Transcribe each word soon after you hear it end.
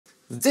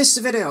This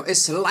video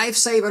is a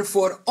lifesaver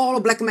for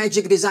all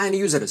Blackmagic design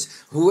users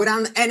who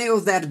run any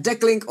of their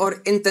Decklink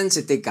or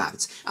Intensity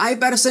cards. I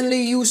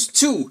personally use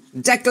two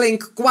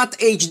Decklink Quad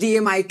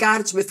HDMI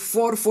cards with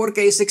 4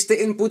 4K 60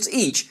 inputs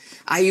each.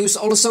 I use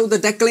also the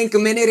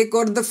Decklink Mini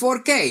Recorder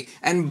 4K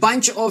and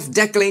bunch of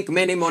Decklink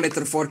Mini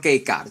Monitor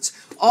 4K cards.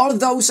 All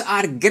those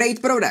are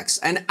great products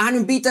and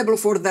unbeatable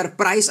for their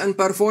price and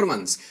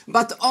performance.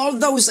 But all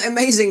those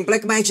amazing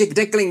Blackmagic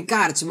Decklink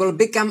cards will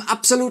become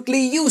absolutely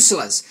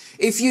useless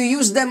if you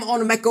use them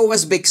on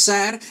macOS Big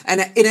Sur,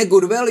 and in a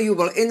good way you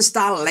will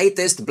install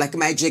latest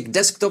Blackmagic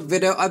Desktop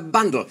Video App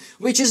bundle,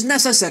 which is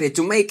necessary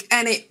to make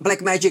any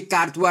Blackmagic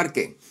card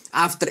working.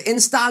 After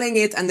installing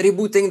it and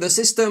rebooting the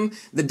system,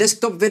 the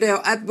desktop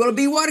video app will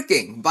be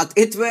working, but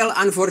it will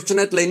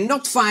unfortunately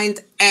not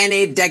find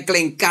any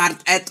Decklink card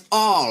at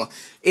all.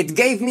 It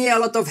gave me a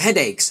lot of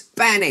headaches,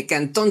 panic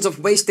and tons of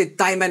wasted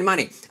time and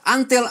money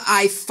until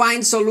I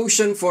find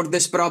solution for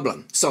this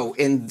problem. So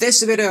in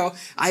this video,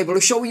 I will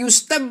show you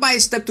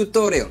step-by-step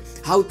tutorial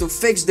how to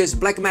fix this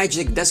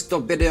Blackmagic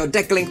Desktop Video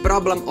Decklink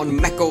problem on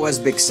macOS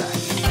Big Sur.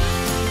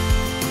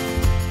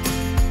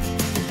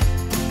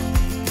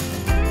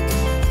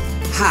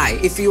 Hi,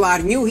 if you are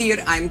new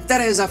here, I'm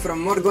Teresa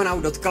from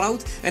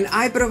Morgonaut.cloud and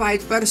I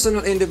provide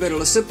personal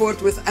individual support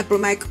with Apple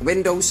Mac,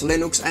 Windows,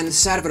 Linux and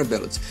server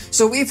builds.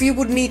 So if you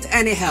would need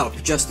any help,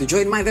 just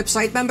join my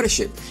website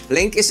membership.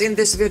 Link is in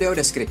this video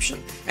description.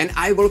 And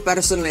I will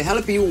personally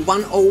help you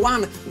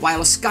one-on-one while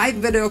Skype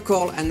video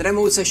call and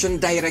remote session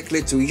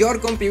directly to your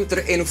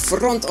computer in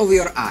front of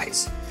your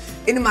eyes.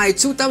 In my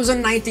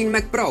 2019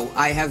 Mac Pro,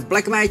 I have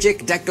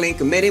Blackmagic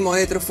Decklink Mini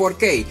Monitor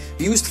 4K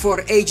used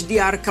for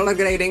HDR color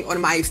grading on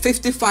my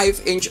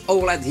 55-inch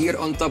OLED here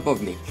on top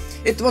of me.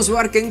 It was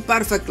working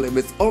perfectly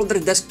with older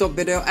desktop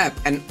video app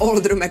and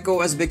older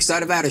macOS Big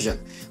Sur version.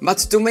 But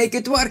to make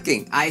it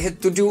working, I had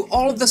to do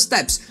all the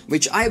steps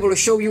which I will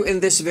show you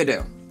in this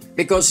video.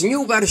 Because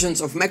new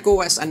versions of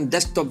macOS and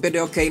desktop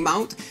video came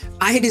out,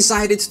 I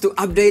decided to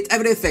update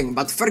everything,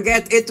 but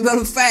forget it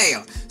will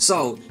fail.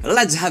 So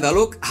let's have a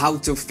look how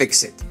to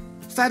fix it.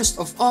 First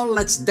of all,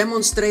 let's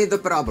demonstrate the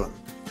problem.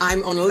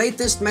 I'm on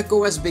latest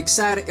macOS Big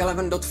Sur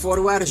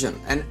 11.4 version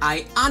and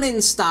I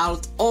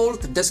uninstalled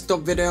old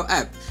desktop video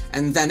app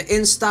and then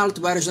installed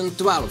version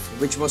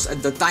 12, which was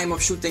at the time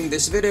of shooting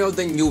this video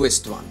the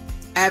newest one.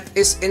 App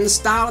is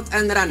installed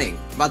and running,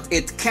 but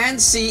it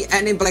can't see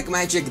any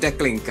Blackmagic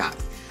Decklink card.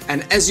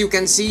 And as you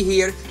can see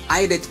here,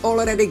 I did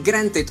already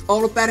granted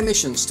all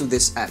permissions to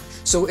this app,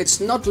 so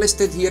it's not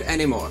listed here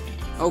anymore.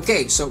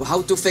 Okay, so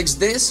how to fix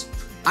this?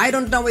 I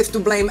don't know if to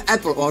blame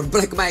Apple or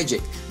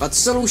Blackmagic, but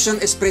solution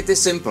is pretty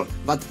simple,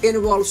 but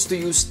involves to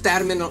use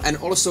terminal and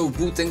also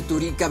booting to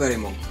recovery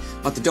mode.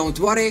 But don't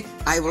worry,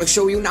 I will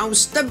show you now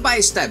step by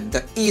step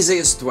the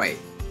easiest way.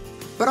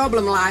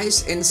 Problem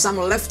lies in some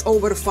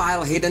leftover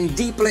file hidden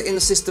deeply in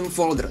system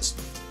folders.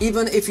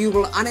 Even if you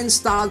will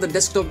uninstall the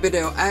desktop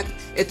video app,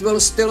 it will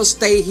still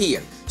stay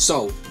here.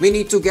 So we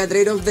need to get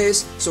rid of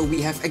this so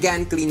we have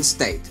again clean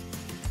state.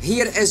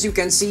 Here, as you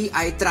can see,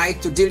 I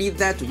tried to delete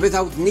that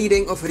without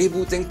needing of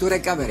rebooting to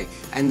recovery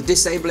and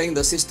disabling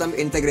the system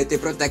integrity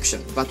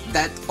protection, but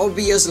that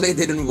obviously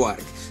didn't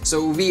work.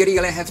 So we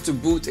really have to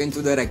boot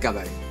into the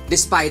recovery.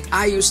 Despite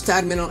I use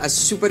terminal as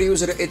super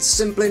user, it's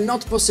simply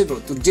not possible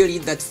to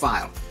delete that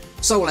file.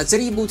 So let's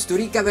reboot to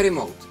recovery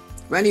mode.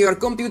 When your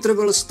computer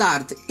will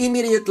start,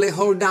 immediately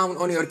hold down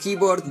on your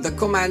keyboard the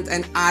Command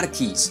and R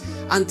keys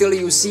until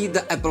you see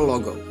the Apple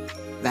logo.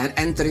 Then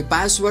enter a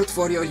password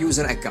for your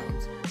user account.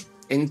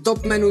 In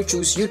top menu,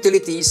 choose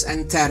Utilities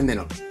and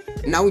Terminal.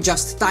 Now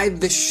just type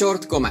this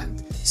short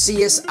command,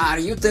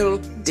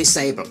 csrutil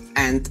disable,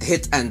 and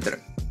hit enter.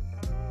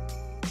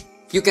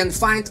 You can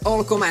find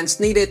all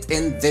commands needed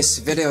in this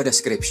video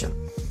description.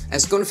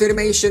 As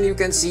confirmation, you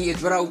can see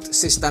it wrote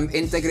System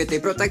Integrity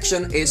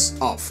Protection is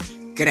off.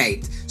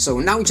 Great, so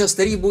now just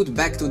reboot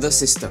back to the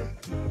system.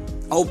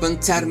 Open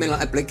terminal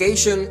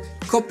application,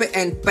 copy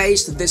and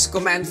paste this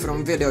command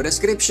from video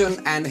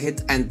description and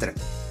hit enter.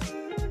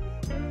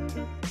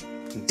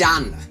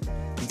 Done!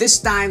 This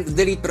time the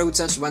delete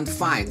process went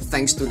fine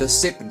thanks to the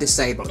zip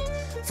disabled.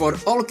 For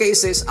all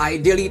cases I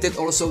deleted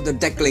also the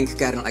Decklink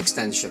kernel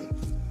extension.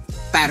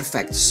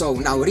 Perfect, so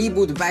now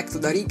reboot back to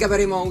the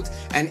recovery mode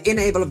and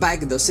enable back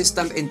the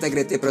system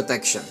integrity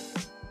protection.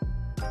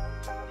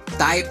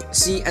 Type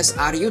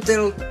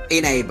csrutil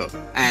enable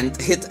and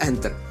hit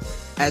enter.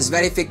 As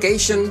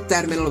verification,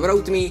 terminal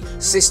wrote me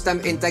system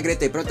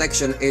integrity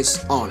protection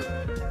is on.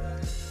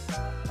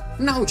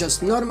 Now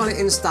just normally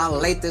install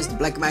latest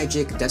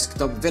Blackmagic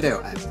Desktop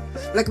Video App.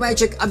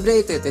 Blackmagic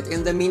updated it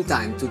in the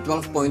meantime to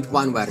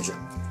 12.1 version.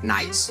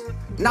 Nice.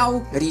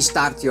 Now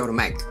restart your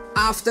Mac.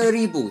 After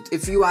reboot,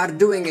 if you are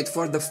doing it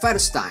for the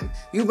first time,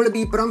 you will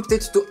be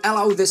prompted to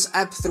allow this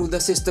app through the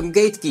system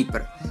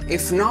gatekeeper.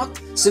 If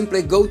not,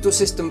 simply go to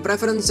System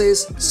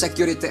Preferences,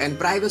 Security and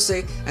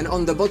Privacy, and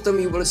on the bottom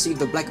you will see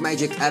the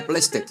Blackmagic app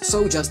listed,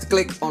 so just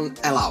click on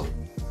Allow.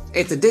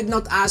 It did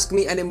not ask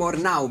me anymore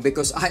now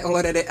because I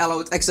already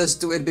allowed access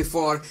to it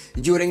before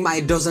during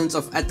my dozens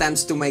of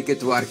attempts to make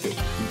it working.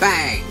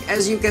 Bang!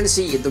 As you can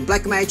see, the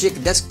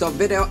Blackmagic Desktop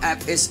Video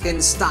App is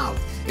installed.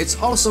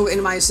 It's also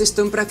in my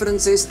system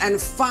preferences, and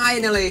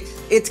finally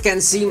it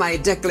can see my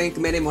Decklink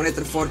Mini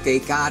Monitor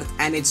 4K card,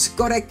 and it's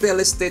correctly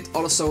listed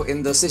also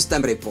in the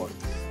system report.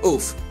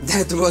 Oof,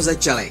 that was a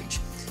challenge.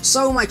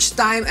 So much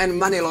time and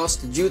money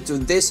lost due to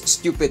this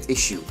stupid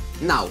issue.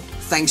 Now,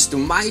 thanks to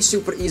my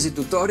super easy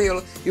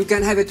tutorial, you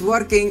can have it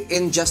working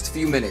in just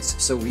few minutes,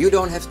 so you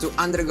don't have to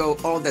undergo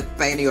all that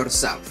pain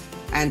yourself.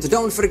 And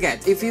don't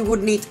forget, if you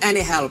would need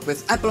any help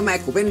with Apple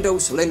Mac,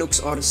 Windows,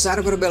 Linux or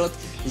server build,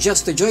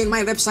 just join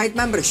my website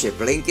membership,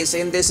 link is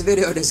in this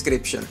video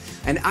description.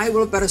 And I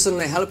will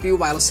personally help you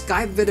while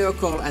Skype video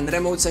call and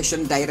remote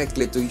session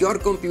directly to your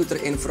computer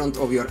in front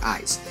of your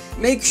eyes.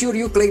 Make sure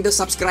you click the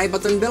subscribe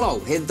button below,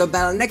 hit the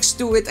bell next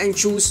to it and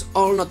choose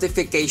all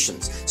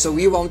notifications, so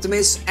you won't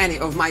miss any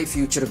of my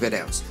future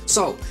videos.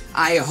 So,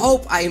 I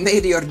hope I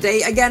made your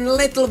day again a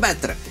little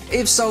better.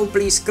 If so,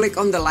 please click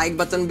on the like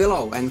button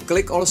below and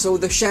click also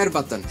the share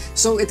button,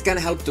 so it can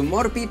help to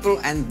more people,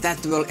 and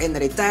that will in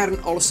return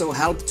also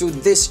help to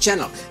this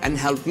channel and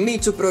help me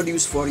to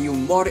produce for you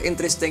more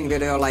interesting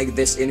video like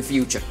this in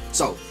future.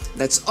 So,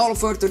 that's all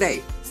for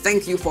today.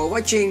 Thank you for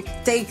watching,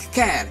 take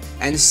care,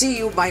 and see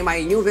you by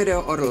my new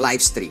video or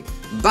live stream.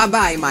 Bye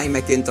bye my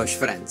Macintosh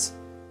friends.